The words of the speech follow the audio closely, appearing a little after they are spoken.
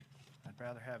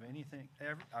rather have anything.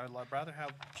 I'd rather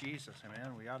have Jesus.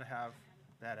 Amen. We ought to have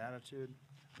that attitude.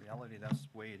 Reality, that's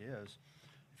the way it is.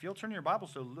 If you'll turn your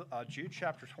Bibles to Jude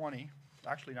chapter 20.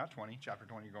 Actually, not 20. Chapter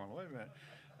 20. You're going, wait a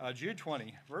minute. Jude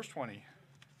 20, verse 20.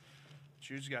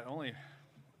 Jude's got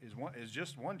is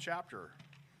just one chapter.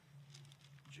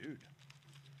 Jude.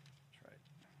 That's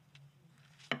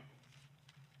right.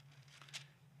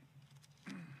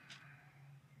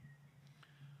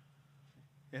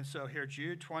 And so here,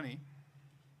 Jude 20,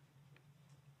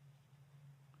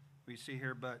 we see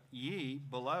here, but ye,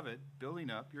 beloved, building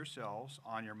up yourselves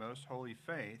on your most holy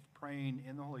faith, praying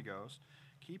in the Holy Ghost,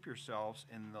 keep yourselves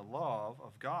in the love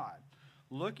of God,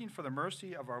 looking for the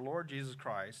mercy of our Lord Jesus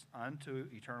Christ unto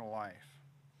eternal life.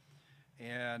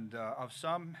 And of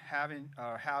some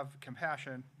have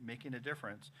compassion, making a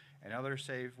difference, and others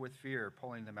save with fear,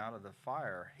 pulling them out of the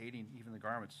fire, hating even the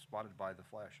garments spotted by the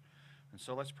flesh. And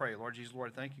so let's pray. Lord Jesus,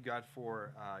 Lord, thank you, God,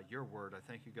 for your word. I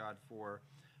thank you, God, for,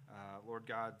 Lord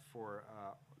God, for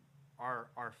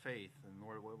our faith and,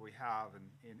 Lord, what we have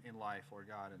in life, Lord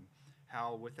God, and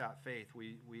how with that faith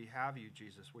we have you,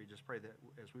 Jesus. We just pray that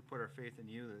as we put our faith in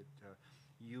you, that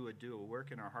you would do a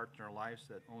work in our hearts and our lives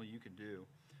that only you can do.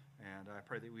 And I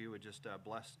pray that we would just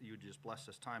bless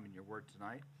this time in your word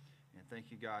tonight. And thank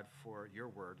you, God, for your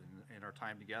word and our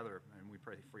time together. And we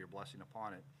pray for your blessing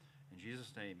upon it. In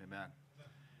Jesus' name, amen.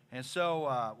 And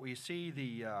so we see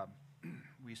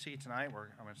tonight. I'm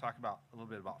going to talk about a little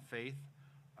bit about faith.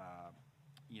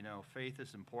 Faith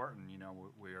is important.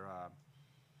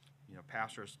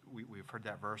 Pastors. We've heard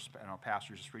that verse, and our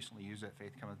pastors just recently used it.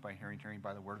 Faith cometh by hearing, hearing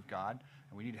by the word of God.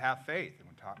 And we need to have faith.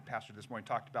 And Pastor this morning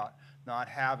talked about not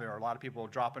having, or a lot of people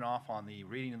dropping off on the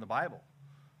reading of the Bible.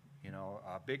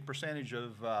 A big percentage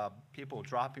of people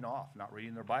dropping off, not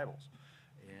reading their Bibles.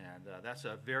 And that's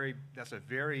a very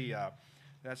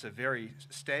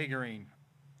staggering,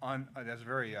 a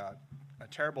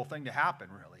terrible thing to happen,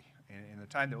 really, in the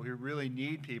time that we really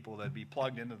need people that be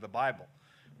plugged into the Bible.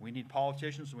 We need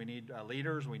politicians, we need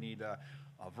leaders, we need a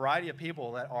variety of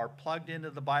people that are plugged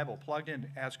into the Bible, plugged in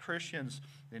as Christians.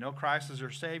 They know Christ is their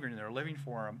Savior and they're living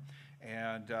for Him.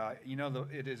 And,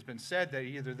 it has been said that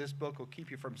either this book will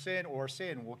keep you from sin or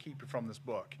sin will keep you from this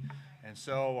book. And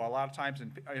so a lot of times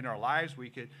in our lives, we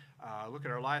could look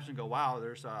at our lives and go, wow,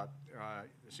 it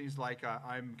seems like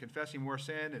I'm confessing more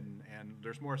sin and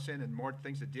there's more sin and more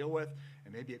things to deal with.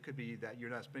 And maybe it could be that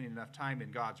you're not spending enough time in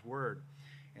God's Word.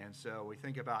 And so we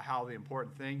think about how the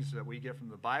important things that we get from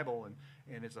the Bible,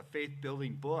 and it's a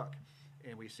faith-building book.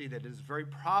 And we see that it is very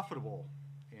profitable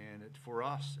for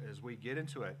us as we get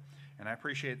into it. And I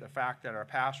appreciate the fact that our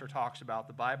pastor talks about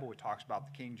the Bible. He talks about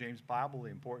the King James Bible, the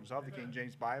importance of the King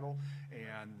James Bible,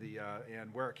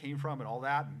 and where it came from and all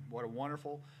that. And what a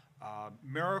wonderful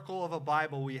miracle of a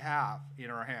Bible we have in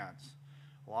our hands.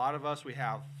 A lot of us,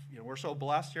 we're so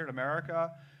blessed here in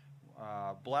America.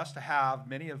 Blessed to have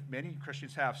many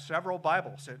Christians have several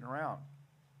Bibles sitting around.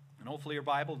 And hopefully your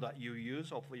Bible that you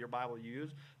use,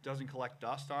 doesn't collect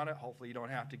dust on it. Hopefully you don't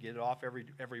have to get it off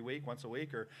every week, once a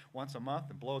week or once a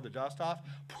month, and blow the dust off.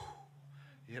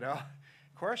 Of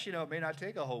course, it may not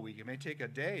take a whole week. It may take a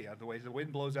day. The way the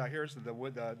wind blows out here, so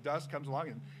the dust comes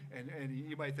along, and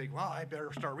you might think, well, I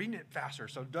better start reading it faster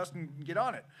so dust can get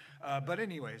on it. But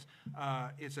anyways,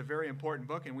 it's a very important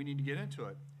book, and we need to get into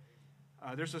it.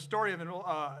 There was a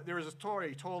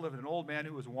story told of an old man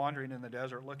who was wandering in the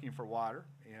desert looking for water,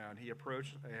 and he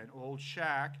approached an old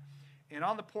shack, and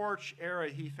on the porch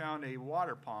area he found a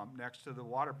water pump. Next to the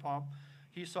water pump,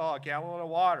 he saw a gallon of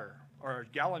water, or a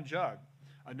gallon jug.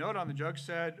 A note on the jug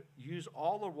said, "Use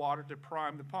all the water to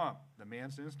prime the pump." The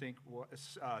man's instinct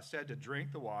said to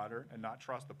drink the water and not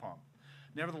trust the pump.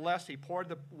 Nevertheless, he poured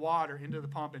the water into the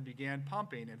pump and began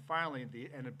pumping, and finally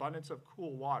an abundance of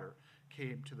cool water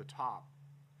came to the top.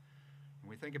 And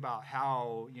we think about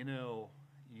how, you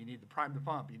need to prime the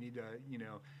pump. You need to,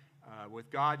 with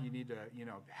God, you need to,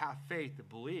 have faith to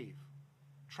believe.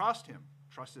 Trust Him.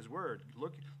 Trust His Word.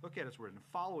 Look at His Word and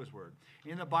follow His Word.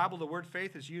 In the Bible, the word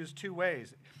faith is used two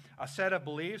ways. A set of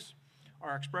beliefs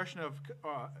are expression of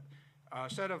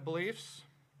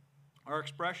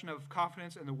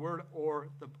confidence in the Word or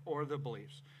the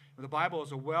beliefs. The Bible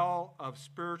is a well of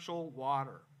spiritual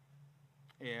water.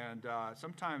 And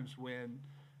sometimes when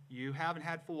you haven't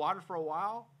had full water for a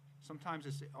while, sometimes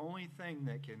it's the only thing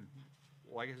that can,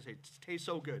 like I say, taste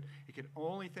so good. It's the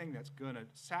only thing that's going to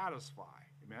satisfy.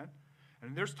 Amen?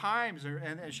 And there's times,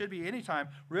 and it should be any time,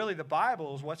 really the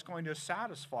Bible is what's going to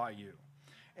satisfy you.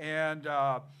 And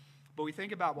but we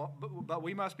think about, but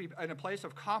we must be in a place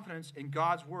of confidence in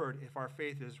God's Word if our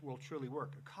faith will truly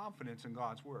work. A confidence in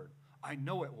God's Word. I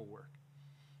know it will work.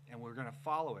 and we're going to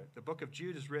follow it. The book of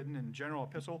Jude is written in general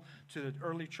epistle to the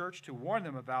early church to warn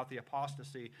them about the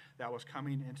apostasy that was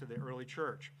coming into the early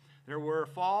church. There were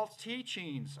false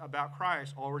teachings about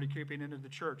Christ already creeping into the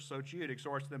church, so Jude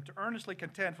exhorts them to earnestly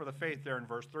contend for the faith there in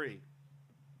verse 3.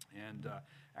 And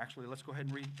actually, let's go ahead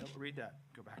and read that.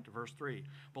 Go back to verse 3.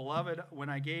 Beloved, when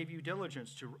I gave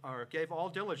all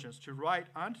diligence to write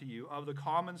unto you of the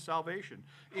common salvation,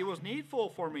 it was needful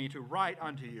for me to write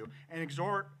unto you and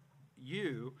exhort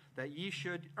you that ye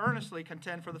should earnestly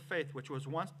contend for the faith which was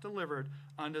once delivered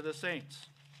unto the saints.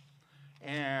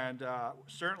 And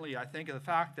certainly I think of the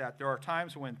fact that there are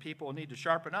times when people need to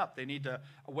sharpen up. They need to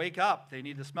wake up. They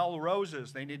need to smell the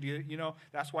roses. They need to,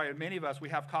 that's why many of us, we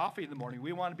have coffee in the morning.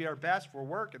 We want to be our best for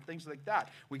work and things like that.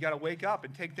 We got to wake up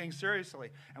and take things seriously.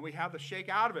 And we have to shake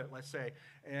out of it, let's say.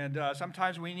 And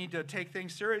sometimes we need to take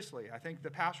things seriously. I think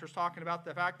the pastor's talking about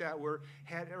the fact that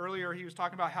earlier he was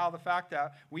talking about how the fact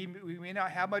that we may not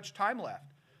have much time left.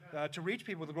 To reach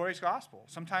people with the glorious gospel.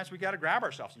 Sometimes we got to grab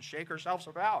ourselves and shake ourselves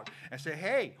about and say,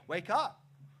 hey, wake up.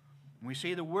 And we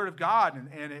see the Word of God,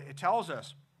 and it tells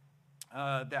us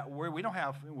that we don't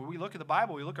have, when we look at the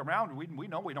Bible, we look around, we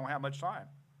know we don't have much time.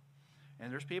 And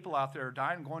there's people out there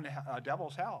dying going to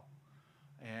devil's hell.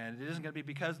 And it isn't going to be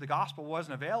because the gospel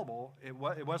wasn't available. It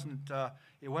wasn't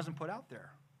put out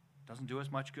there. It doesn't do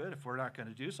us much good if we're not going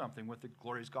to do something with the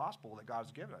glorious gospel that God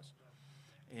has given us.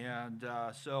 And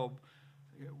so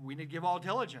we need to give all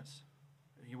diligence.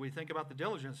 We think about the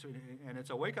diligence, and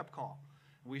it's a wake-up call.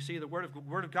 We see the Word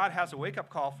of God has a wake-up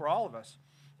call for all of us.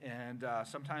 And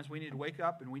sometimes we need to wake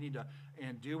up, and we need to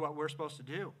do what we're supposed to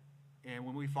do. And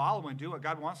when we follow and do what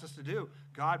God wants us to do,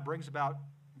 God brings about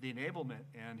the enablement,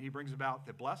 and He brings about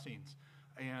the blessings,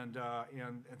 and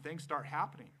things start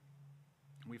happening.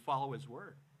 We follow His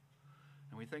Word.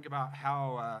 And we think about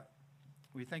how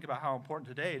important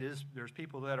today it is. There's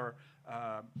people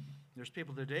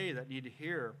today that need to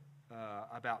hear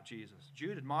about Jesus.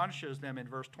 Jude admonishes them in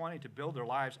verse 20 to build their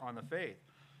lives on the faith.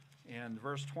 In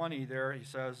verse 20 there he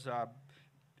says,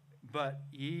 but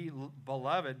ye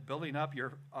beloved, building up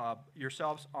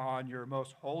yourselves on your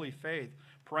most holy faith,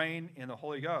 praying in the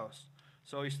Holy Ghost.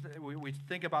 So we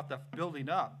think about the building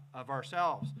up of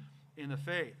ourselves in the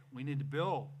faith. We need to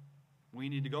build. We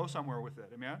need to go somewhere with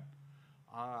it. Amen?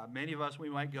 Many of us, we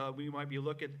might be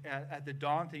looking at the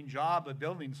daunting job of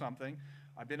building something.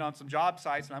 I've been on some job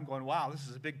sites, and I'm going, wow, this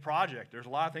is a big project. There's a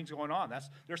lot of things going on.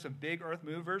 There's some big earth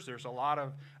movers. There's a lot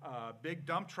of big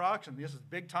dump trucks, and this is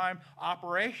big-time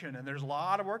operation, and there's a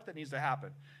lot of work that needs to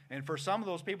happen. And for some of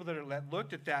those people that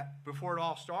looked at that before it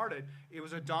all started, it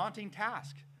was a daunting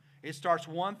task. It starts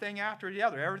one thing after the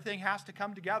other. Everything has to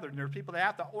come together, and there are people that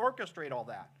have to orchestrate all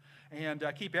that and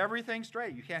keep everything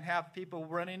straight. You can't have people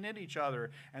running into each other,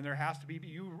 and there has to be,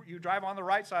 you drive on the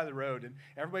right side of the road, and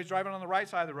everybody's driving on the right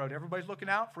side of the road. Everybody's looking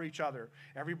out for each other.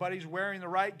 Everybody's wearing the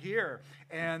right gear,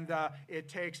 and it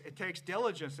takes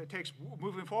diligence. It takes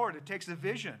moving forward. It takes a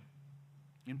vision.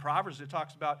 In Proverbs, it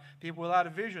talks about people without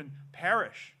a vision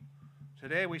perish.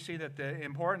 Today, we see that the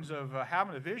importance of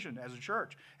having a vision as a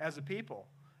church, as a people,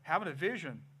 having a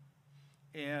vision,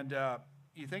 and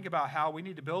you think about how we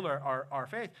need to build our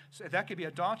faith. So that could be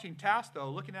a daunting task, though,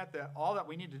 looking at all that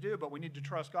we need to do, but we need to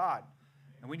trust God.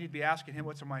 And we need to be asking Him,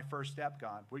 what's my first step,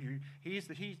 God? He's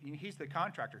the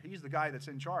contractor. He's the guy that's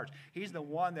in charge. He's the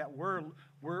one that we're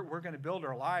going to build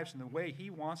our lives in the way He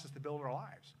wants us to build our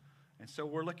lives. And so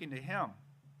we're looking to Him.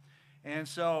 And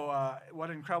so what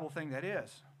an incredible thing that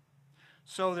is.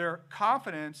 So their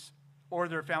confidence or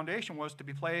their foundation was to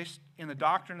be placed in the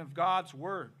doctrine of God's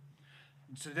Word.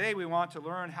 Today we want to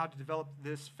learn how to develop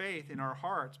this faith in our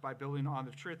hearts by building on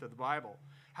the truth of the Bible.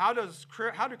 How do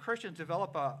Christians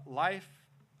develop a life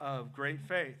of great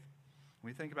faith?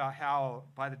 We think about how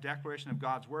by the declaration of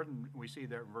God's Word, and we see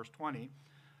there in verse 20,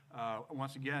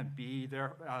 once again,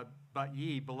 but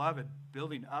ye, beloved,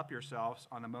 building up yourselves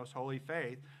on the most holy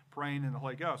faith, praying in the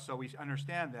Holy Ghost. So we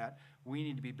understand that we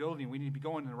need to be building, we need to be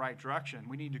going in the right direction.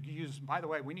 We need to use, by the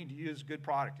way, we need to use good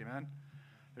product, amen?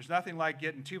 There's nothing like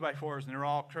getting 2x4s and they're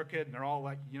all crooked and they're all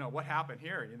like, what happened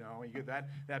here? You get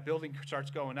that building starts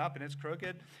going up and it's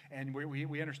crooked, and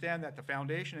we understand that the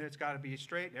foundation, it's got to be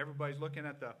straight, and everybody's looking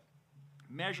at the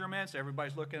measurements,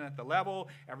 everybody's looking at the level,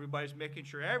 everybody's making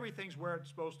sure everything's where it's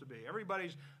supposed to be.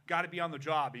 Everybody's got to be on the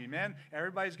job, amen?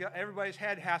 Everybody's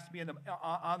head has to be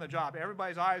on the job.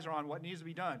 Everybody's eyes are on what needs to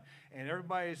be done, and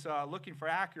everybody's looking for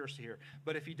accuracy here.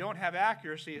 But if you don't have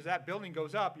accuracy, as that building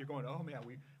goes up, you're going, oh man,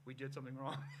 we did something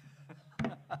wrong.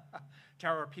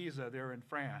 Tower of Pisa there in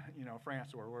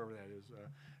France or wherever that is,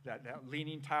 that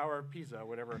Leaning Tower of Pisa,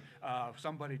 whatever.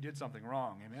 Somebody did something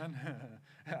wrong, amen?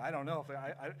 I don't know if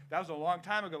that was a long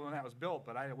time ago when that was built,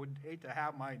 but I would hate to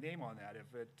have my name on that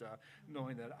if it,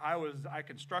 knowing that I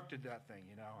constructed that thing,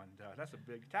 and that's a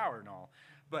big tower and all.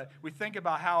 But we think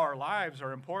about how our lives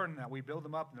are important, that we build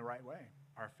them up in the right way.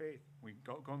 Our faith, we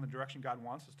go in the direction God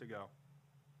wants us to go.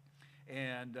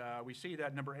 And we see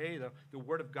that number A, the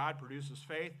Word of God produces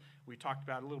faith. We talked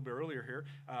about it a little bit earlier here.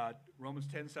 Romans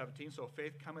 10:17, so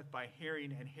faith cometh by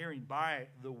hearing, and hearing by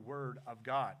the Word of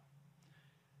God.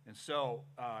 And so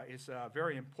it's a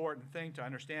very important thing to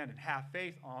understand and have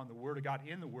faith on the Word of God,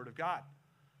 in the Word of God.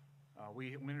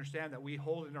 We understand that we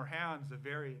hold in our hands the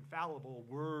very infallible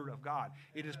Word of God.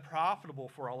 It is profitable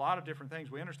for a lot of different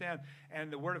things. We understand,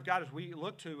 and the Word of God, as we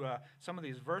look to some of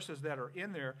these verses that are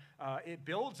in there, it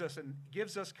builds us and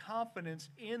gives us confidence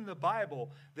in the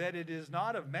Bible that it is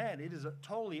not of man, it is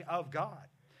totally of God.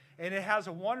 And it has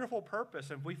a wonderful purpose,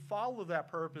 and if we follow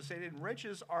that purpose, it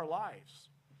enriches our lives.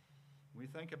 We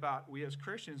think about, we as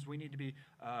Christians, we need to be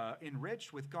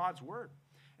enriched with God's Word.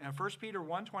 And 1 Peter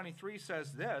 1:23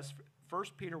 says this.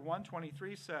 1 Peter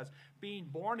 1:23 says, being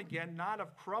born again, not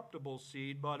of corruptible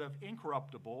seed, but of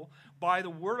incorruptible, by the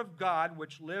word of God,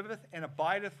 which liveth and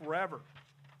abideth forever.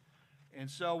 And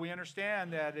so we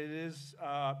understand that it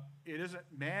isn't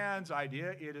man's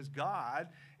idea, it is God,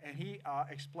 and he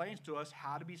explains to us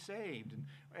how to be saved.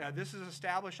 And this is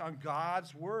established on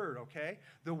God's word, okay?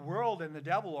 The world and the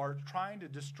devil are trying to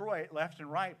destroy it left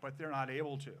and right, but they're not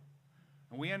able to.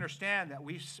 And we understand that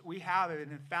we have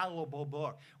an infallible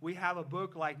book. We have a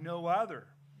book like no other.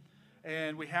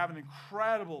 And we have an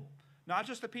incredible, not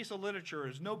just a piece of literature,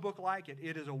 there's no book like it.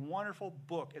 It is a wonderful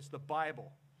book. It's the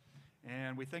Bible.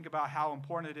 And we think about how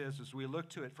important it is as we look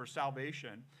to it for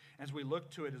salvation, as we look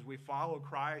to it as we follow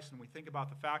Christ, and we think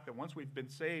about the fact that once we've been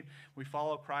saved, we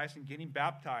follow Christ and getting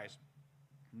baptized.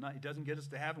 It doesn't get us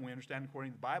to heaven, we understand,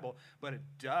 according to the Bible, but it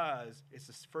does. It's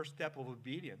the first step of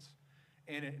obedience.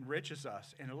 And it enriches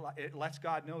us, and it lets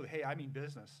God know that, hey, I mean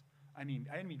business. I mean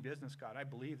business, God. I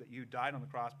believe that you died on the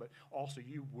cross, but also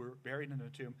you were buried in the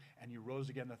tomb, and you rose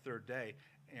again the third day.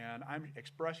 And I'm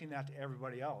expressing that to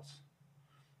everybody else.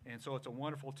 And so it's a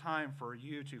wonderful time for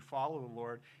you to follow the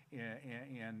Lord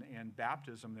in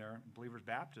baptism there, believer's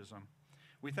baptism.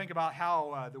 We think about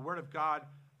how the Word of God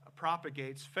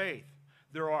propagates faith.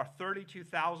 There are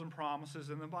 32,000 promises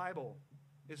in the Bible.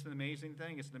 It's an amazing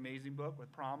thing. It's an amazing book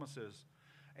with promises.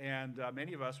 And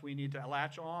many of us, we need to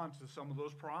latch on to some of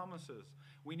those promises.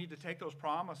 We need to take those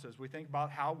promises. We think about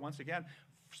how, once again,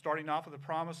 starting off with the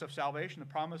promise of salvation, the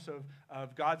promise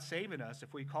of God saving us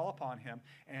if we call upon him.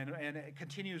 And it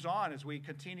continues on as we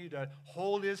continue to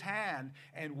hold his hand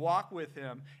and walk with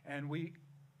him. And we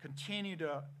continue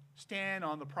to stand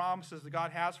on the promises that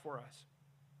God has for us.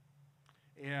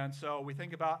 And so we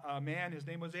think about a man, his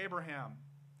name was Abraham.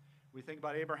 We think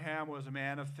about Abraham was a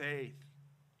man of faith.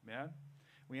 Amen?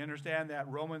 We understand that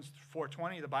Romans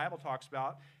 4:20, the Bible talks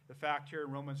about the fact here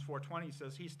in Romans 4:20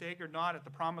 says, he staggered not at the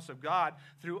promise of God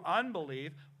through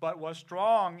unbelief, but was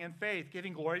strong in faith,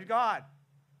 giving glory to God.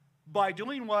 By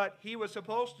doing what he was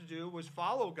supposed to do was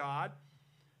follow God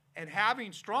and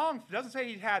having strong, it doesn't say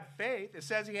he had faith, it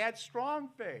says he had strong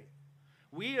faith.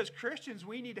 We as Christians,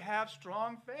 we need to have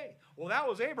strong faith. Well, that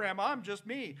was Abraham, I'm just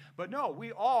me. But no,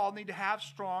 we all need to have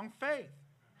strong faith.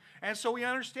 And so we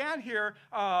understand here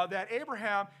that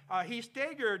Abraham, he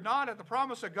staggered not at the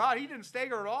promise of God. He didn't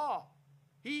stagger at all.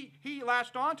 He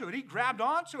latched onto it. He grabbed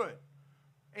onto it.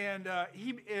 And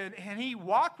he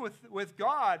walked with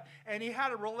God, and he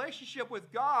had a relationship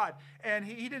with God, and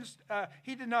he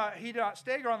did not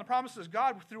stagger on the promises of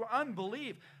God through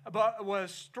unbelief, but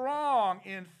was strong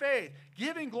in faith,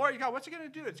 giving glory to God. What's it going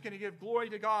to do? It's going to give glory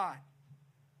to God.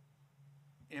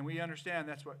 And we understand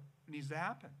that's what needs to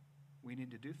happen. We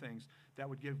need to do things that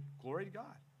would give glory to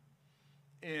God.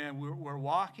 And we're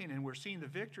walking and we're seeing the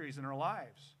victories in our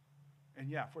lives. And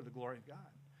yeah, for the glory of God.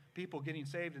 People getting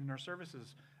saved in our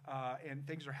services, and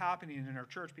things are happening in our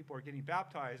church. People are getting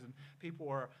baptized, and people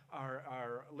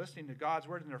are listening to God's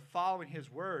word, and they're following his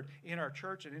word in our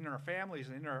church and in our families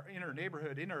and in our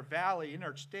neighborhood, in our valley, in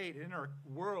our state, in our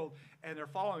world, and they're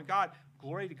following God.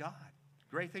 Glory to God.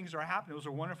 Great things are happening. Those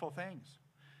are wonderful things.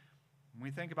 When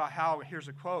we think about how, here's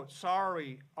a quote,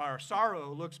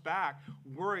 sorrow looks back,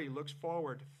 worry looks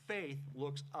forward, faith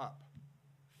looks up.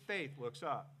 Faith looks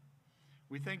up.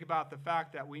 We think about the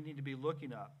fact that we need to be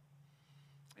looking up.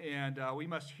 And we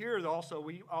must hear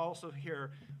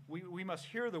we must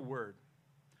hear the word.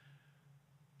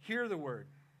 Hear the word.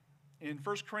 In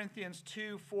 1 Corinthians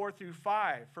 2, 4 through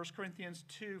 5, 1 Corinthians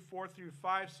 2, 4 through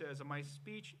 5 says, "And my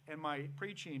speech and my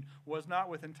preaching was not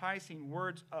with enticing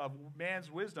words of man's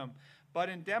wisdom, but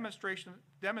in demonstration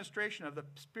of the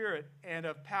Spirit and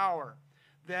of power,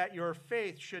 that your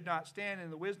faith should not stand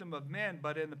in the wisdom of men,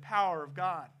 but in the power of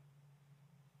God."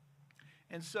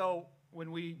 And so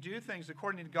when we do things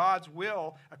according to God's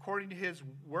will, according to his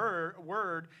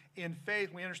word in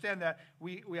faith, we understand that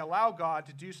we allow God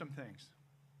to do some things.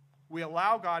 We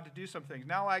allow God to do some things.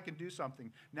 Now I can do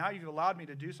something. Now you've allowed me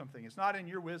to do something. It's not in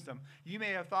your wisdom. You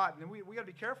may have thought, and we got to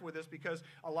be careful with this, because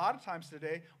a lot of times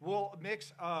today we'll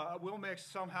mix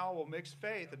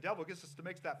faith. The devil gets us to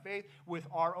mix that faith with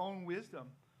our own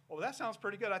wisdom. Well, that sounds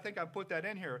pretty good. I think I put that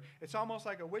in here. It's almost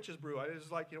like a witch's brew.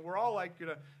 It's like, we're all like,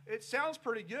 it sounds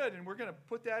pretty good, and we're going to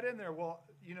put that in there. Well,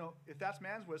 if that's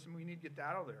man's wisdom, we need to get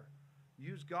that out of there.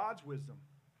 Use God's wisdom.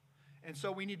 And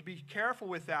so we need to be careful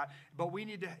with that. But we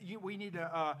need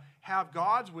to have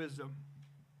God's wisdom.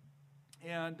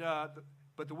 And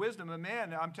but the wisdom of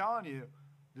man, I'm telling you,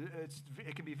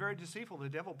 it can be very deceitful. The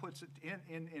devil puts it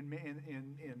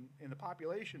in the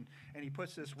population, and he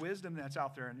puts this wisdom that's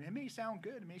out there. And it may sound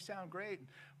good, it may sound great,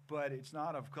 but it's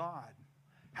not of God.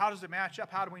 How does it match up?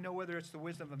 How do we know whether it's the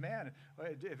wisdom of man?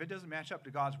 If it doesn't match up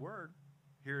to God's word,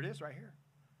 here it is right here.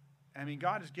 I mean,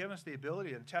 God has given us the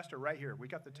ability, and the tester right here. We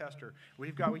got the tester. We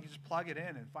can just plug it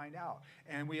in and find out.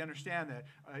 And we understand that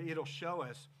it'll show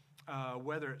us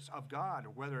whether it's of God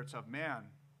or whether it's of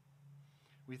man.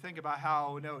 We think about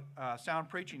how sound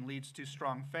preaching leads to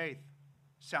strong faith.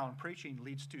 Sound preaching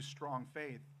leads to strong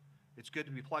faith. It's good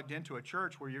to be plugged into a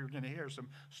church where you're going to hear some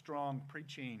strong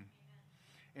preaching.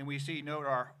 And we see,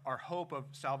 our hope of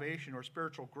salvation or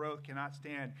spiritual growth cannot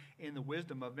stand in the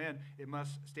wisdom of men. It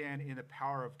must stand in the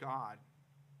power of God.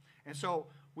 And so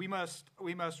we must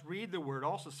read the word.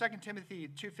 Also, 2 Timothy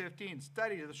 2:15,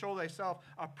 "Study to show thyself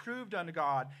approved unto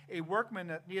God, a workman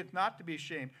that needeth not to be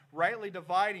ashamed, rightly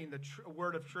dividing the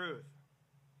word of truth."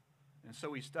 And so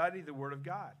we study the word of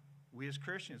God. We as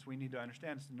Christians, we need to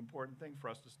understand it's an important thing for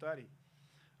us to study.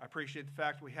 I appreciate the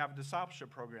fact we have a discipleship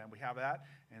program. We have that,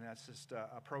 and that's just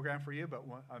a program for you. But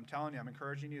I'm telling you, I'm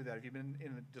encouraging you that if you've been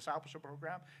in the discipleship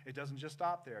program, it doesn't just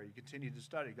stop there. You continue to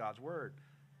study God's word.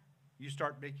 You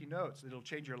start making notes. It'll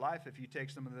change your life if you take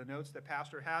some of the notes that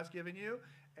Pastor has given you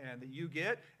and that you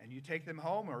get, and you take them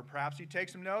home, or perhaps you take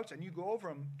some notes and you go over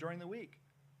them during the week.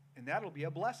 And that'll be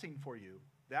a blessing for you.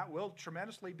 That will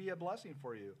tremendously be a blessing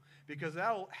for you, because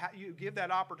you give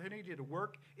that opportunity to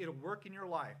work. It'll work in your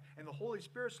life, and the Holy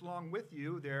Spirit's along with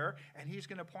you there, and he's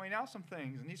going to point out some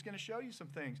things, and he's going to show you some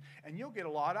things, and you'll get a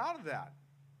lot out of that.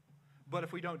 But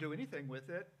if we don't do anything with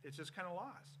it, it's just kind of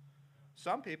lost.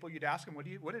 Some people, you'd ask them, what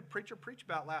did preacher preach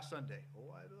about last Sunday?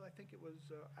 Oh, I think it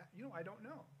was, I don't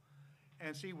know.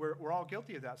 And see, we're all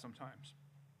guilty of that sometimes.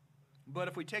 But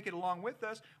if we take it along with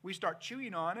us, we start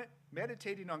chewing on it,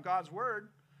 meditating on God's word.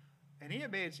 And he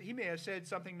may have said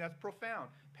something that's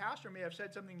profound. Pastor may have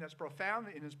said something that's profound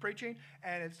in his preaching,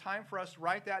 and it's time for us to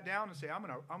write that down and say, I'm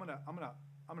gonna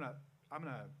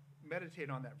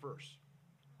meditate on that verse.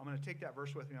 I'm gonna take that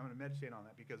verse with me. I'm gonna meditate on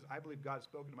that, because I believe God has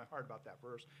spoken to my heart about that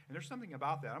verse, and there's something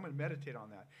about that. I'm gonna meditate on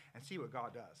that and see what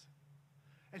God does.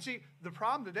 And see, the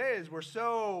problem today is we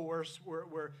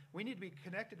need to be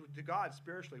connected to God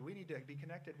spiritually. We need to be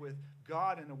connected with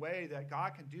God in a way that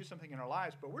God can do something in our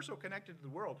lives. But we're so connected to the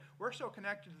world. We're so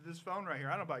connected to this phone right here.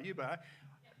 I don't know about you, but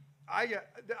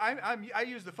I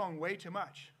use the phone way too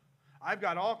much. I've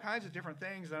got all kinds of different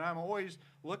things, and I'm always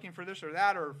looking for this or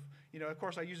that, or of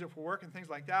course I use it for work and things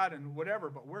like that, and whatever.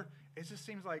 But it just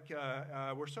seems like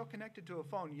we're so connected to a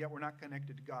phone, yet we're not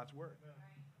connected to God's word.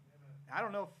 I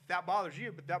don't know if that bothers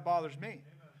you, but that bothers me. Amen.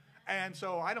 And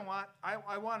so I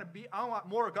want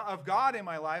more of God in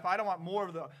my life. I don't want more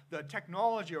of the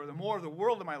technology or more of the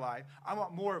world in my life. I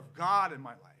want more of God in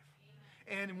my life.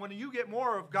 Amen. And when you get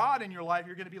more of God in your life,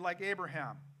 you're going to be like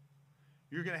Abraham.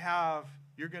 You're going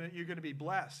to be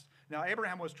blessed. Now,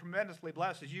 Abraham was tremendously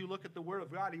blessed. As you look at the word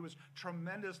of God, he was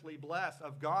tremendously blessed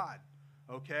of God.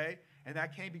 Okay? And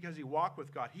that came because he walked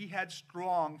with God. He had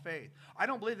strong faith. I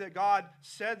don't believe that God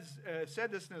said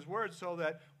this in his word so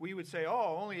that we would say,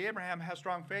 oh, only Abraham has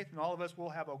strong faith and all of us will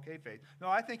have okay faith. No,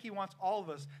 I think he wants all of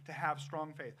us to have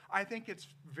strong faith. I think it's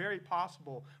very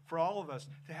possible for all of us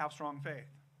to have strong faith.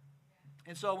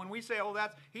 And so when we say, oh,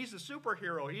 he's a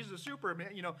superhero, he's a Superman,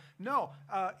 no,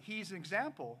 he's an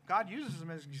example. God uses him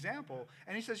as an example.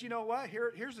 And he says, you know what,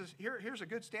 here's a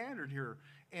good standard here.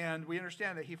 And we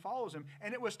understand that he follows him.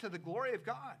 And it was to the glory of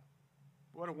God.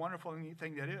 What a wonderful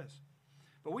thing that is.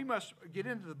 But we must get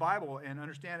into the Bible and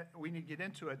understand it. We need to get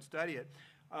into it and study it.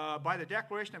 by the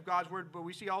declaration of God's word, but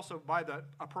we see also by the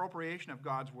appropriation of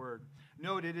God's word.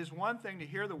 Note, it is one thing to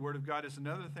hear the word of God, it's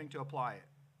another thing to apply it.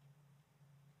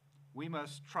 We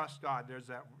must trust God. There's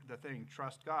the thing,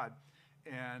 trust God.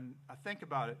 And I think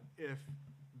about it, if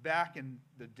back in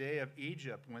the day of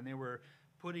Egypt, when they were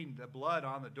putting the blood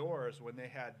on the doors, when they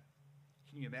had,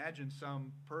 can you imagine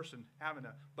some person having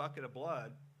a bucket of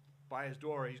blood by his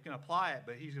door? He's going to apply it,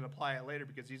 but he's going to apply it later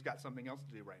because he's got something else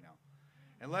to do right now.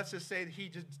 And let's just say that he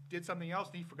just did something else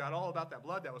and he forgot all about that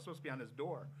blood that was supposed to be on his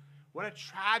door. What a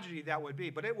tragedy that would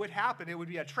be. But it would happen. It would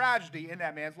be a tragedy in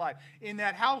that man's life. In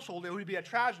that household, it would be a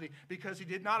tragedy because he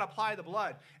did not apply the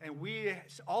blood. And we,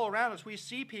 all around us, we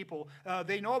see people,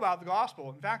 they know about the gospel.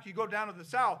 In fact, you go down to the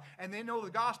South, and they know the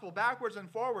gospel backwards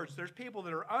and forwards. There's people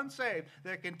that are unsaved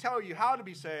that can tell you how to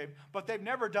be saved, but they've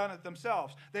never done it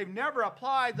themselves. They've never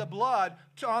applied the blood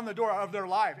on the door of their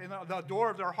life, in the door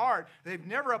of their heart. They've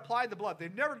never applied the blood.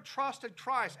 They've never trusted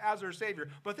Christ as their Savior,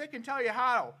 but they can tell you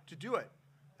how to do it.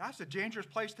 That's a dangerous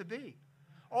place to be.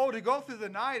 Oh, to go through the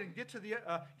night and get to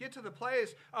the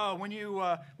place when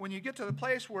you get to the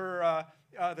place where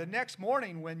the next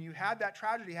morning when you had that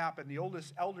tragedy happen, the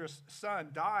eldest son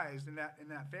dies in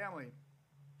that family,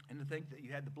 and to think that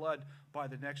you had the blood by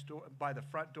the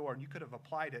front door, and you could have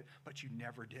applied it, but you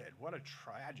never did. What a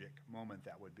tragic moment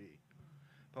that would be.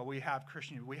 But we have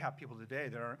people today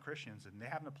that aren't Christians, and they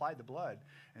haven't applied the blood,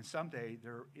 and someday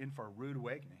they're in for a rude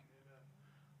awakening.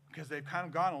 Because they've kind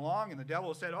of gone along, and the devil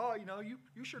has said, oh,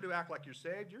 you sure do act like you're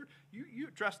saved. You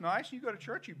dress nice, you go to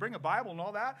church, you bring a Bible and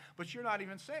all that, but you're not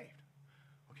even saved.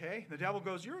 Okay? The devil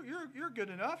goes, you're good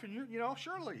enough, and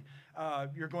surely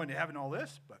you're going to heaven, all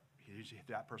this, but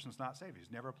that person's not saved.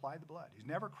 He's never applied the blood. He's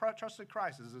never trusted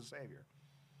Christ as his Savior.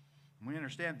 And we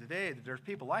understand today that there's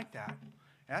people like that.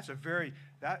 And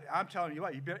I'm telling you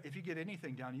what, if you get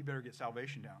anything down, you better get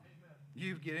salvation down.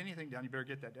 You get anything down, you better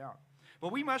get that down.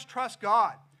 But we must trust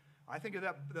God. I think of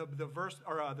the verse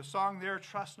or the song there,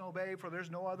 trust and obey, for there's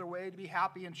no other way to be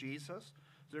happy in Jesus.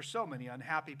 There's so many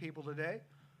unhappy people today.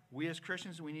 We as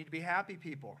Christians, we need to be happy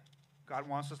people. God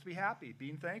wants us to be happy,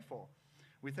 being thankful.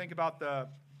 We think about the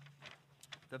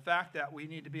fact that we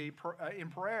need to be in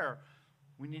prayer.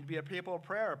 We need to be a people of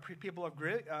prayer, a people of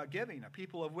giving, a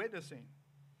people of witnessing.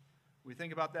 We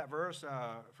think about that verse,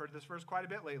 heard this verse quite a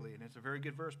bit lately, and it's a very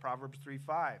good verse, Proverbs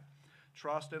 3:5.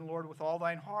 Trust in the Lord with all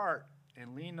thine heart,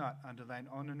 and lean not unto thine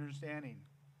own understanding.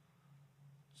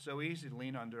 So easy to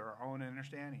lean unto our own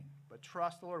understanding. But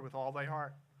trust the Lord with all thy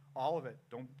heart. All of it.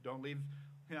 Don't leave,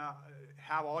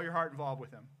 have all your heart involved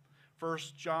with him. 1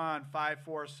 John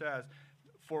 5:4 says,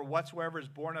 for whatsoever is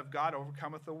born of God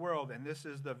overcometh the world, and this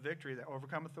is the victory that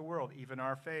overcometh the world, even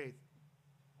our faith.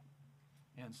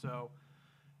 And so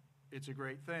it's a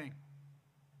great thing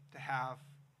to have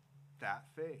that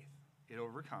faith. It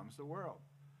overcomes the world.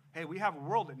 Hey, we have a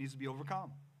world that needs to be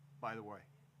overcome, by the way.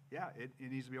 Yeah, it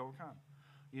needs to be overcome.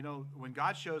 When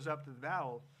God shows up to the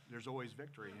battle, there's always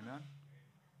victory, amen?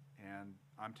 And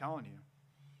I'm telling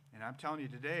you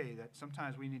today that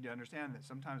sometimes we need to understand that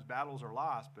sometimes battles are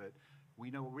lost, but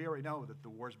we already know that the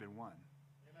war's been won.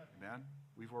 Amen?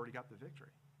 We've already got the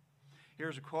victory.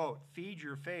 Here's a quote, feed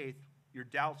your faith, your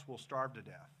doubts will starve to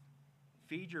death.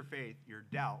 Feed your faith, your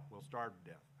doubt will starve to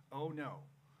death. Oh, no.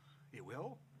 It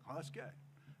will? Oh, that's good.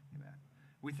 Amen.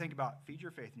 We think about feed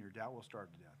your faith and your doubt will starve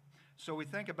to death. So we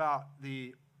think about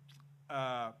the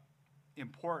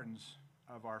importance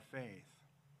of our faith.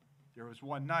 There was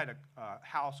one night a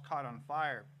house caught on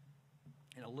fire,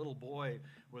 and a little boy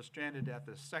was stranded at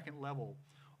the second level.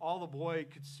 All the boy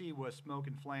could see was smoke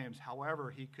and flames.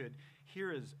 However, he could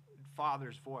hear his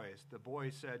father's voice. The boy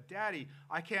said, Daddy,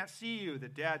 I can't see you. The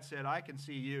dad said, I can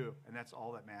see you, and that's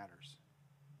all that matters.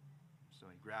 So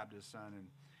he grabbed his son,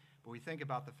 but we think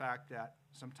about the fact that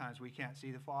sometimes we can't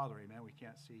see the Father, amen? We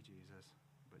can't see Jesus,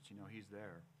 but he's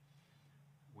there.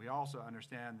 We also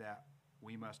understand that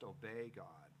we must obey God.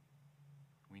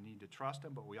 We need to trust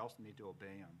him, but we also need to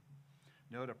obey him.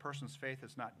 Note, a person's faith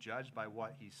is not judged by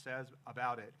what he says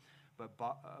about it, but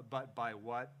by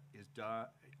what he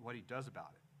does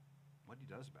about it. What he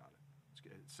does about it.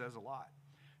 It says a lot.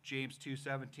 James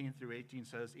 2:17 through 18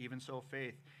 says, even so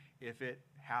faith, if it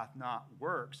hath not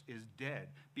works, is dead,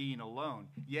 being alone.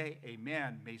 Yea, a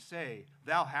man may say,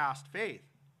 thou hast faith,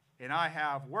 and I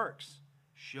have works.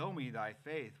 Show me thy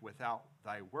faith without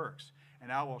thy works,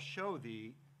 and I will show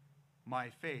thee my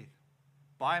faith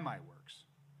by my works.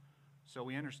 So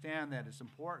we understand that it's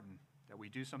important that we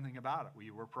do something about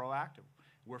it. We're proactive.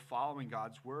 We're following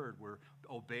God's word. We're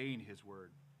obeying his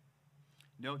word.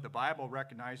 Note, the Bible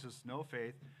recognizes no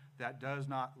faith that does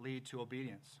not lead to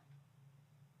obedience.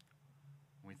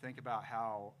 When we think about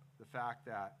how the fact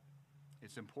that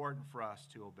It's important for us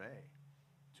to obey,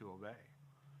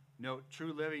 Note,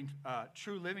 true living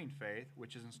faith,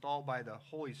 which is installed by the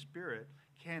Holy Spirit,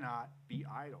 cannot be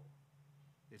idle.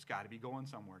 It's got to be going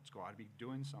somewhere. It's got to be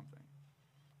doing something.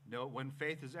 Note, when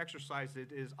faith is exercised,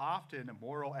 it is often a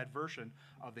moral aversion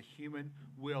of the human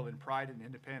will in pride and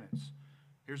independence.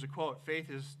 Here's a quote: faith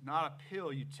is not a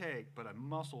pill you take, but a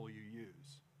muscle you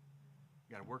use.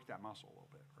 You got to work that muscle a little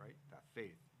bit, right? That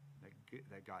faith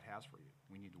that God has for you.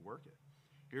 We need to work it.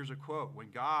 Here's a quote: when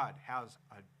God has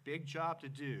a big job to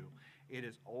do, it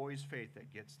is always faith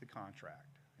that gets the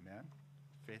contract. Amen?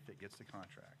 Faith that gets the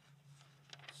contract.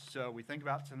 So we think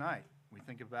about tonight. We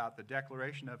think about the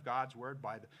declaration of God's word,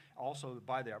 also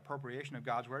by the appropriation of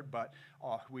God's word, but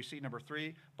we see number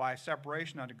 3, by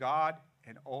separation unto God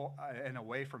and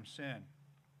away from sin.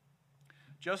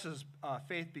 Just as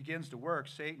faith begins to work,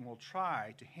 Satan will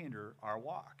try to hinder our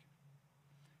walk.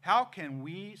 How can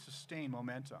we sustain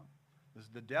momentum? This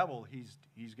is the devil.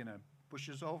 He's going to push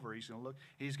us over. He's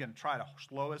going to try to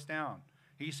slow us down.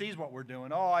 He sees what we're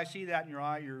doing. Oh, I see that in your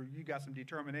eye. You got some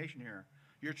determination here.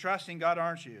 You're trusting God,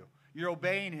 aren't you? You're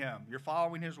obeying him. You're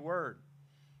following his word.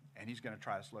 And he's going to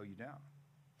try to slow you down.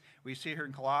 We see here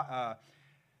in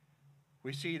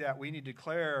we see that we need to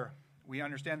declare, we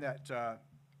understand that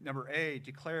number A,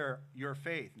 declare your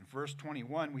faith. In verse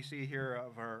 21, we see here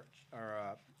of our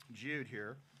Jude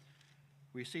here,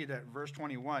 we see that verse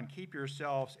 21, keep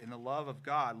yourselves in the love of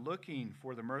God, looking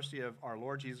for the mercy of our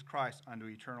Lord Jesus Christ unto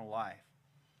eternal life.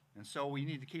 And so we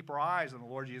need to keep our eyes on the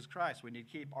Lord Jesus Christ. We need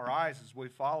to keep our eyes as we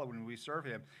follow and we serve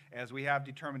him. As we have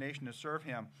determination to serve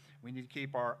him, we need to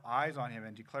keep our eyes on him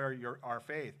and declare our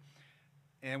faith.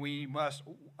 And we must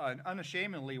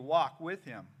unashamedly walk with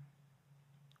him.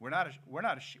 We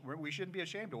shouldn't be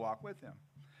ashamed to walk with him.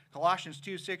 Colossians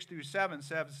 2:6-7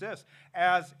 says this: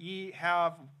 as ye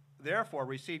have therefore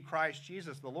received Christ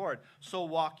Jesus the Lord, so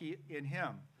walk ye in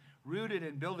him, rooted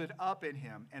and builded up in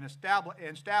him, and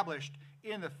established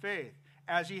in the faith,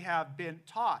 as ye have been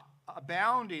taught,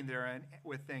 abounding therein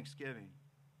with thanksgiving.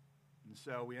 And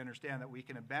so we understand that we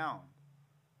can abound,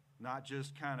 not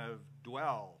just kind of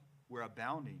dwell. We're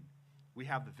abounding. We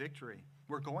have the victory.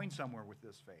 We're going somewhere with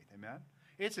this faith. Amen?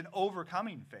 It's an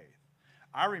overcoming faith.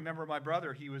 I remember my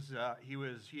brother, he'd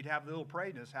have a little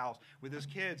parade in his house with his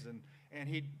kids, and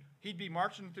he'd be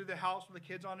marching through the house with the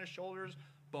kids on his shoulders,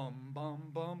 bum, bum,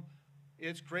 bum.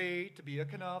 It's great to be a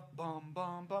Canuck, bum,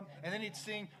 bum, bum. And then he'd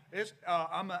sing,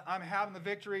 I'm having the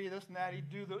victory, this and that. He'd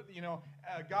do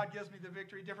God gives me the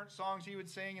victory, different songs he would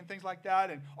sing and things like that.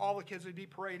 And all the kids would be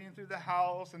parading through the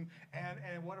house. And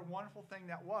what a wonderful thing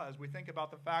that was. We think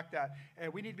about the fact that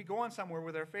we need to be going somewhere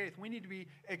with our faith. We need to be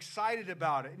excited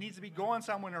about it. It needs to be going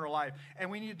somewhere in our life.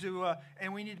 And we need to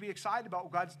be excited about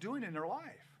what God's doing in their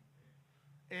life.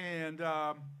 And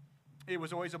it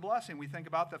was always a blessing. We think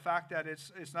about the fact that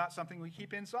it's not something we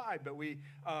keep inside, but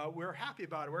we're happy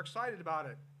about it. We're excited about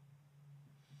it.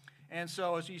 And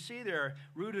so, as you see there,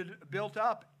 rooted, built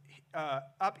up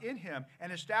in him,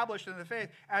 and established in the faith,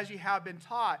 as ye have been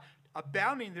taught,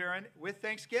 abounding therein with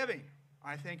thanksgiving.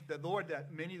 I think the Lord,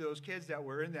 that many of those kids that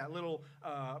were in that little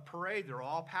parade, they're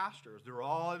all pastors. They're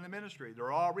all in the ministry.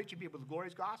 They're all reaching people with the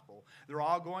glorious gospel. They're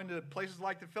all going to places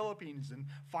like the Philippines and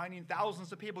finding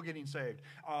thousands of people getting saved.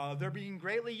 They're being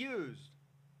greatly used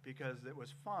because it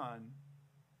was fun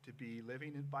to be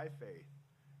living by faith.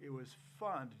 It was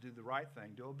fun to do the right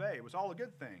thing, to obey. It was all a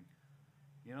good thing.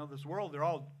 You know, this world, they're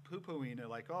all poo-pooing it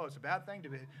like, oh, it's a bad thing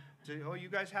oh, you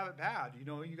guys have it bad. You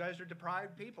know, you guys are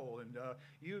deprived people, and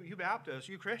you Baptists,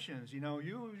 you Christians, it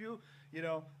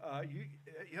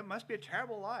must be a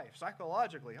terrible life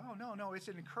psychologically. Oh, no, it's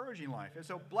an encouraging life.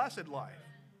 It's a blessed life.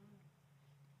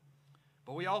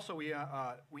 But we also,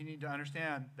 we need to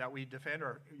understand that we defend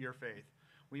your faith.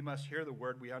 We must hear the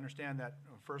word. We understand that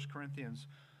 1 Corinthians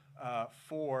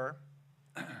 4,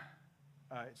 it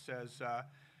says,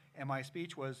 and my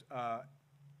speech was,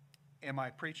 and my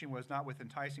preaching was not with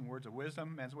enticing words of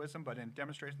wisdom, man's wisdom, but in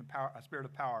demonstration of power, a spirit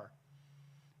of power.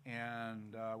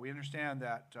 And we understand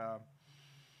that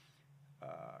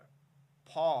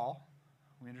Paul,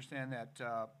 we understand that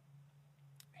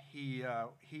we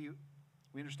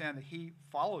understand that he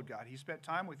followed God. He spent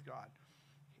time with God,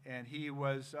 and he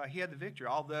had the victory.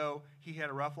 Although he had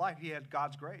a rough life, he had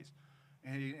God's grace.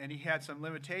 And he had some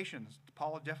limitations.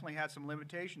 Paul definitely had some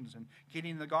limitations in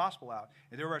getting the gospel out.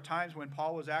 And there were times when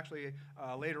Paul was actually,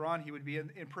 later on, he would be in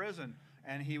prison,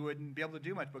 and he wouldn't be able to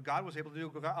do much. But God was able to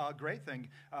do a great thing.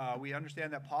 We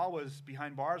understand that Paul was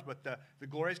behind bars, but the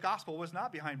glorious gospel was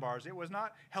not behind bars. It was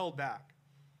not held back.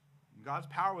 God's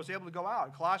power was able to go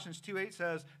out. Colossians 2:8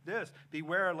 says this,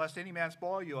 beware lest any man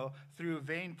spoil you through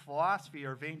vain philosophy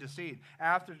or vain deceit,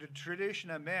 after the tradition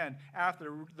of men,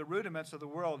 after the rudiments of the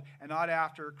world, and not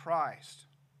after Christ.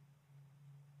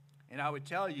 And I would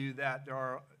tell you that there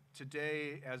are,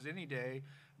 today as any day,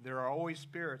 there are always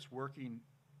spirits working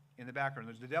in the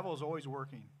background. The devil is always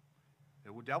working.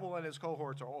 The devil and his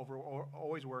cohorts are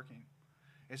always working.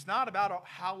 It's not about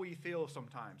how we feel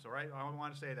sometimes, all right? I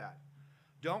want to say that.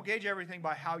 Don't gauge everything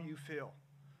by how you feel.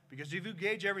 Because if you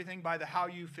gauge everything by the how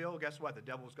you feel, guess what? The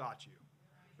devil's got you.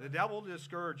 The devil will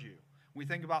discourage you. When we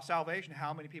think about salvation,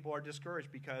 how many people are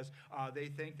discouraged because they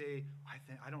think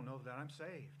I don't know that I'm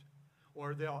saved.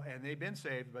 Or they've been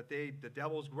saved, but the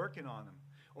devil's working on them.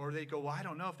 Or they go, well, I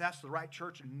don't know if that's the right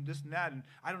church and this and that, and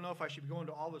I don't know if I should be going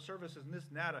to all the services and this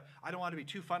and that. I don't want to be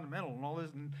too fundamental and all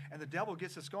this. And the devil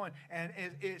gets us going. And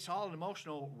it's all an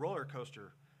emotional roller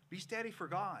coaster. Be steady for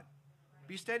God.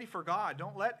 Be steady for God.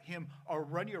 Don't let him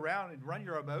run you around and run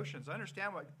your emotions.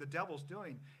 Understand what the devil's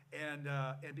doing, and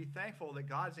be thankful that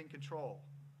God's in control.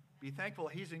 Be thankful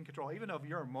that he's in control, even of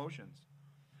your emotions.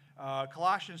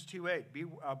 Colossians 2:8,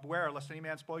 beware lest any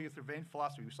man spoil you through vain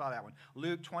philosophy. We saw that one.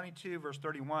 Luke 22, verse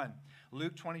 31.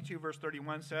 Luke 22, verse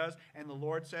 31 says, and the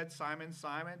Lord said, Simon,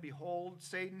 Simon, behold,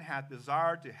 Satan hath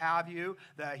desired to have you,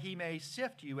 that he may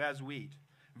sift you as wheat.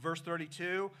 Verse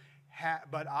 32,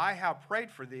 but I have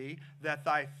prayed for thee, that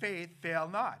thy faith fail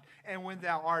not. And when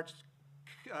thou art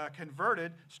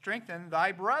converted, strengthen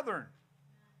thy brethren.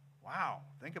 Wow,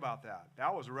 think about that.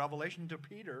 That was a revelation to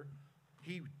Peter.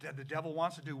 The devil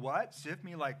wants to do what? Sift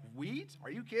me like wheat?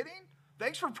 Are you kidding?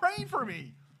 Thanks for praying for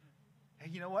me. Hey,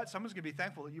 you know what? Someone's going to be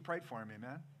thankful that you prayed for him,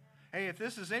 amen? Hey, if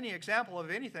this is any example of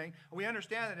anything, we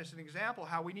understand that it's an example of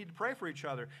how we need to pray for each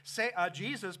other.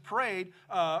 Jesus prayed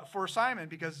for Simon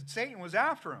because Satan was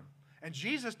after him. And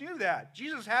Jesus knew that.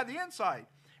 Jesus had the insight.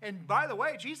 And by the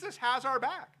way, Jesus has our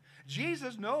back.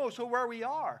 Jesus knows where we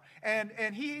are, and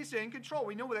he's in control.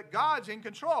 We know that God's in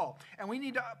control, and we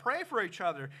need to pray for each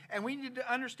other, and we need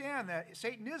to understand that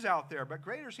Satan is out there, but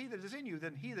greater is he that is in you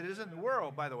than he that is in the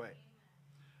world, by the way.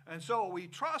 And so we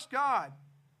trust God,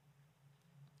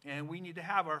 and we need to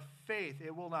have our faith.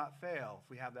 It will not fail if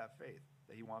we have that faith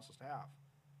that he wants us to have.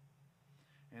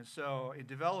 And so in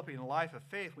developing a life of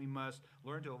faith, we must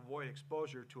learn to avoid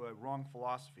exposure to a wrong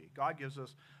philosophy. God gives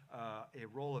us a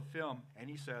roll of film, and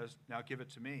he says, now give it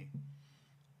to me.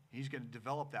 He's going to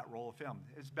develop that roll of film.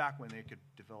 It's back when they could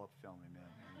develop film,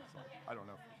 amen. I don't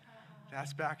know.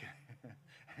 That's back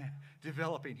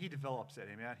developing. He develops it,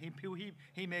 amen.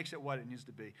 He makes it what it needs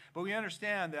to be. But we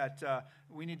understand that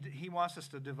he wants us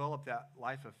to develop that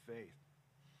life of faith.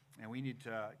 And we need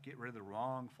to get rid of the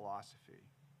wrong philosophy.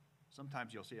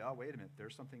 Sometimes you'll see, oh, wait a minute,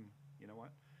 there's something, you know what?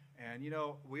 And,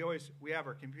 we have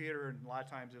our computer, and a lot of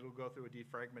times it'll go through a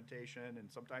defragmentation, and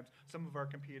sometimes some of our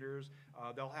computers,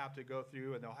 they'll have to go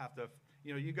through, and they'll have to,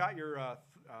 you got your,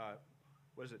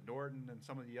 Norton and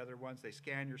some of the other ones, they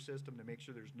scan your system to make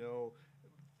sure there's no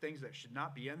things that should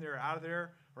not be in there, out of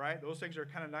there, right? Those things are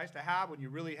kind of nice to have when you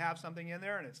really have something in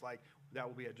there, and it's like, that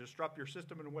will be a disrupt your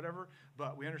system and whatever.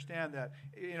 But we understand that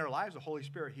in our lives, the Holy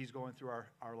Spirit, he's going through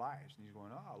our lives. And he's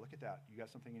going, oh, look at that. You got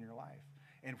something in your life.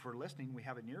 And if we're listening, we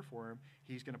have an ear for him.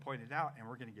 He's going to point it out, and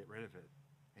we're going to get rid of it.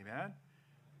 Amen?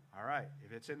 All right.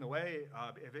 If it's in the way,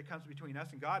 if it comes between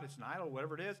us and God, it's an idol,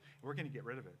 whatever it is, we're going to get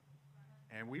rid of it.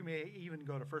 And we may even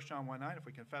go to 1 John 1:9, if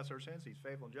we confess our sins, he's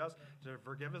faithful and just to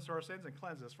forgive us our sins and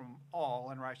cleanse us from all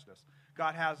unrighteousness.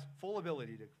 God has full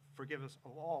ability to forgive us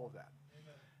of all of that.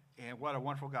 And what a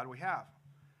wonderful God we have.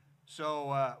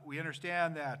 So we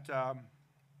understand that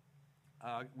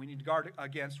we need to guard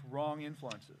against wrong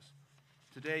influences.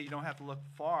 Today, you don't have to look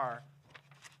far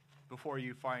before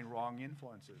you find wrong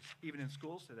influences. Even in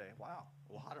schools today, wow,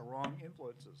 a lot of wrong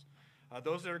influences.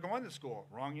 Those that are going to school,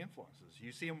 wrong influences.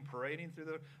 You see them parading through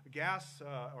the gas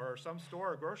or some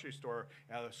store, or grocery store.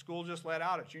 The school just let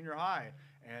out at junior high,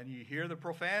 and you hear the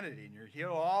profanity, and you hear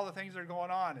all the things that are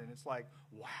going on, and it's like,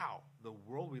 wow, the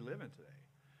world we live in today.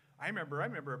 I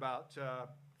remember about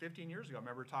 15 years ago, I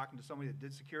remember talking to somebody that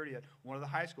did security at one of the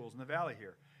high schools in the valley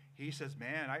here. He says,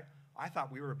 man, I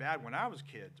thought we were bad when I was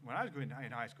kids, when I was going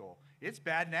in high school. It's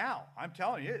bad now. I'm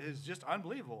telling you, it is just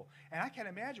unbelievable. And I can't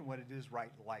imagine what it is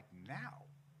like now.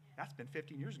 That's been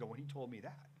 15 years ago when he told me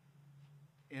that.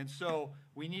 And so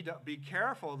we need to be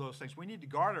careful of those things. We need to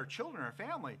guard our children, our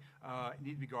family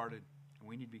need to be guarded. And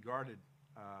we need to be guarded,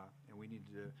 and we need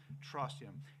to trust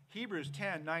him. Hebrews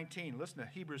 10:19. Listen to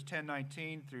Hebrews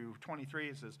 10:19 through 23.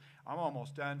 It says, I'm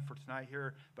almost done for tonight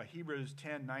here, but Hebrews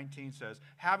 10:19 says,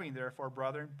 having therefore,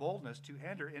 brethren, boldness to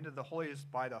enter into the holiest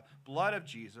by the blood of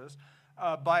Jesus,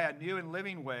 by a new and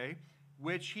living way,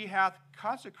 which he hath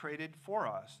consecrated for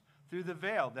us through the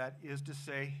veil, that is to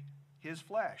say, his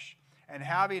flesh, and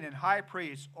having an high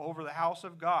priest over the house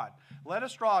of God, let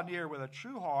us draw near with a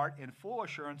true heart in full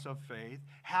assurance of faith,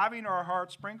 having our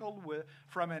hearts sprinkled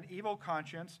from an evil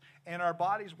conscience and our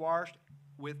bodies washed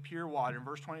with pure water. In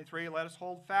verse 23, let us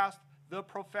hold fast the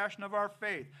profession of our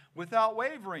faith without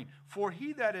wavering, for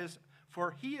he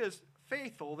is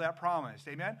faithful that promised.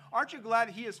 Amen. Aren't you glad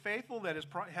he is faithful that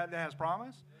has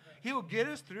promised? He will get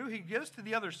us through. He will get us to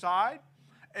the other side,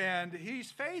 and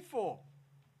he's faithful.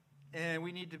 And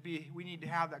we need to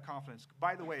have that confidence.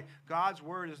 By the way, God's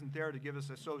word isn't there to give us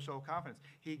a so-so confidence.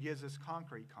 He gives us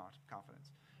concrete confidence.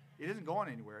 It isn't going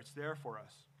anywhere. It's there for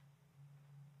us.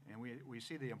 And we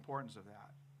see the importance of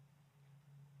that.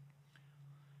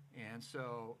 And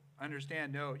so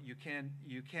understand, note, you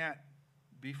can't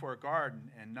be for a garden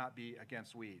and not be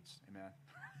against weeds. Amen.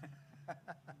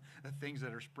 The things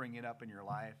that are springing up in your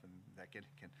life and that can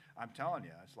I'm telling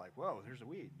you, it's like, whoa, there's a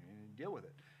weed. And deal with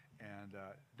it. And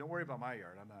don't worry about my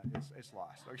yard. I'm not. It's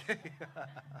lost. Okay,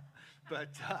 but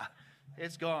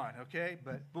it's gone. Okay,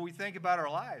 but we think about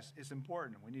our lives. It's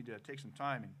important. We need to take some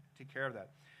time and take care of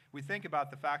that. We think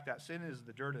about the fact that sin is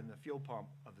the dirt and the fuel pump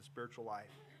of the spiritual life.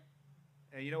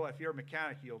 And you know what? If you're a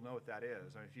mechanic, you'll know what that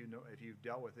is. I mean, if you've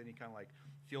dealt with any kind of like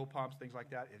fuel pumps, things like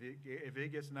that, if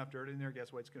it gets enough dirt in there,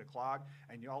 guess what? It's going to clog,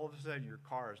 and all of a sudden your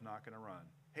car is not going to run.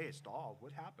 Hey, it stalled.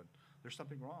 What happened? There's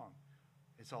something wrong.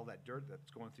 It's all that dirt that's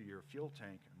going through your fuel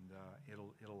tank, and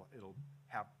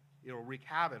it'll wreak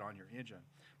havoc on your engine.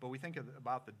 But we think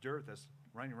about the dirt that's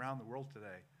running around the world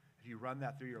today. If you run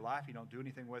that through your life, you don't do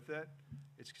anything with it,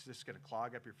 it's just going to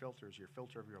clog up your filters, your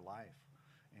filter of your life,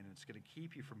 and it's going to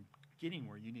keep you from getting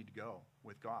where you need to go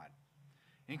with God.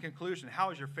 In conclusion, how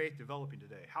is your faith developing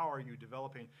today? How are you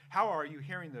developing? How are you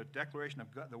hearing the declaration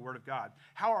of God, the Word of God?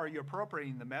 How are you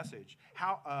appropriating the message?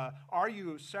 How are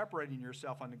you separating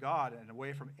yourself unto God and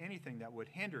away from anything that would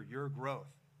hinder your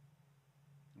growth?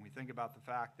 And we think about the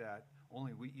fact that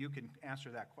only you can answer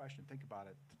that question. Think about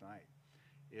it tonight.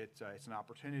 It's an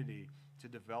opportunity to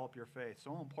develop your faith. It's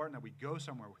so important that we go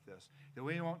somewhere with this, that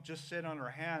we won't just sit on our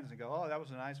hands and go, oh, that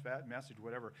was a nice message,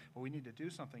 whatever. But we need to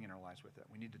do something in our lives with it.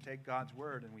 We need to take God's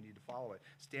word and we need to follow it,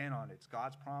 stand on it. It's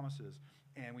God's promises,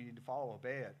 and we need to follow,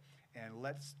 obey it. And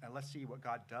let's see what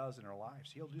God does in our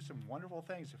lives. He'll do some wonderful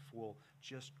things if we'll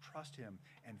just trust him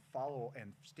and follow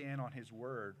and stand on his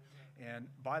word. And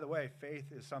by the way,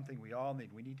 faith is something we all need.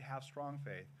 We need to have strong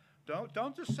faith.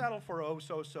 Don't just settle for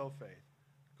so faith.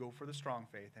 Go for the strong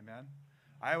faith, amen?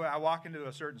 I walk into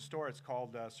a certain store. It's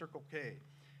called Circle K,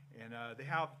 and they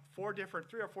have 3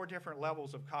 or 4 different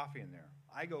levels of coffee in there.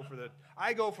 I go for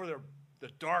the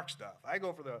dark stuff. I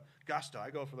go for the gusto. I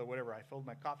go for the whatever. I filled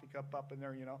my coffee cup up in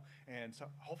there, and so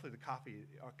hopefully the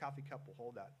coffee cup will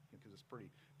hold that, because it's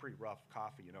pretty rough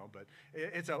coffee, But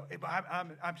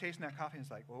I'm tasting that coffee, and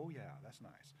it's like, oh yeah, that's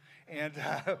nice. And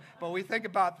but we think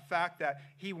about the fact that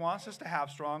he wants us to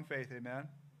have strong faith, amen.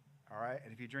 All right,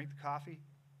 and if you drink the coffee,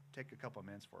 take a couple of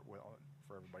minutes for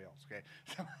everybody else, okay?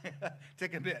 So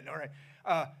take a bit, all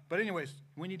right. But anyways,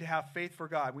 we need to have faith for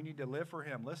God. We need to live for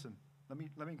him. Listen, let me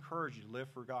encourage you to live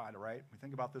for God, all right? We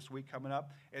think about this week coming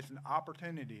up. It's an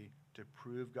opportunity to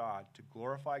prove God, to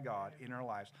glorify God in our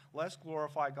lives. Let's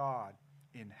glorify God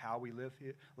in how we live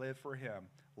for him.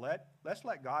 Let's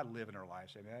let God live in our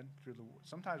lives, amen?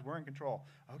 Sometimes we're in control.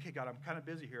 Okay, God, I'm kind of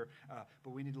busy here,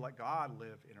 but we need to let God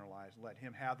live in our lives, let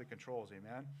him have the controls,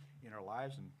 amen, in our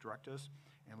lives, and direct us.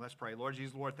 And let's pray. Lord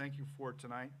Jesus, Lord, thank you for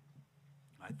tonight.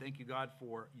 I thank you, God,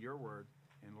 for your word,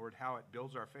 and Lord, how it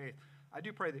builds our faith. I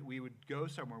do pray that we would go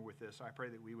somewhere with this. I pray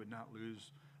that we would not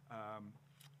lose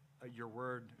your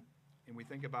word. And we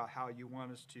think about how you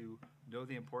want us to know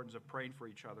the importance of praying for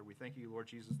each other. We thank you, Lord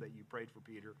Jesus, that you prayed for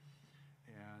Peter.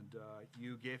 And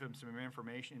you gave him some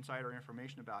insider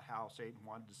information about how Satan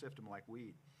wanted to sift him like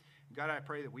wheat. And God, I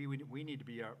pray that we need to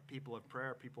be a people of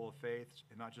prayer, people of faith,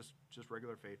 and not just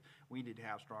regular faith. We need to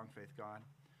have strong faith, God.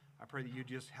 I pray that you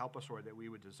just help us, Lord, that we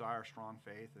would desire strong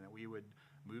faith and that we would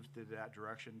move to that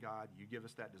direction, God. You give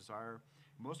us that desire.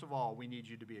 Most of all, we need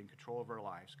you to be in control of our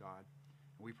lives, God.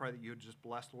 And we pray that you would just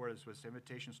bless, Lord, as this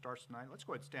invitation starts tonight. Let's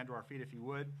go ahead and stand to our feet, if you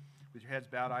would, with your heads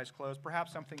bowed, eyes closed.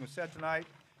 Perhaps something was said tonight.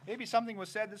 Maybe something was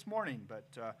said this morning,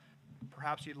 but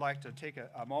perhaps you'd like to take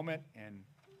a moment and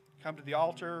come to the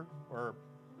altar or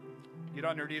get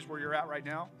on your knees where you're at right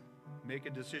now. Make a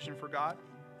decision for God.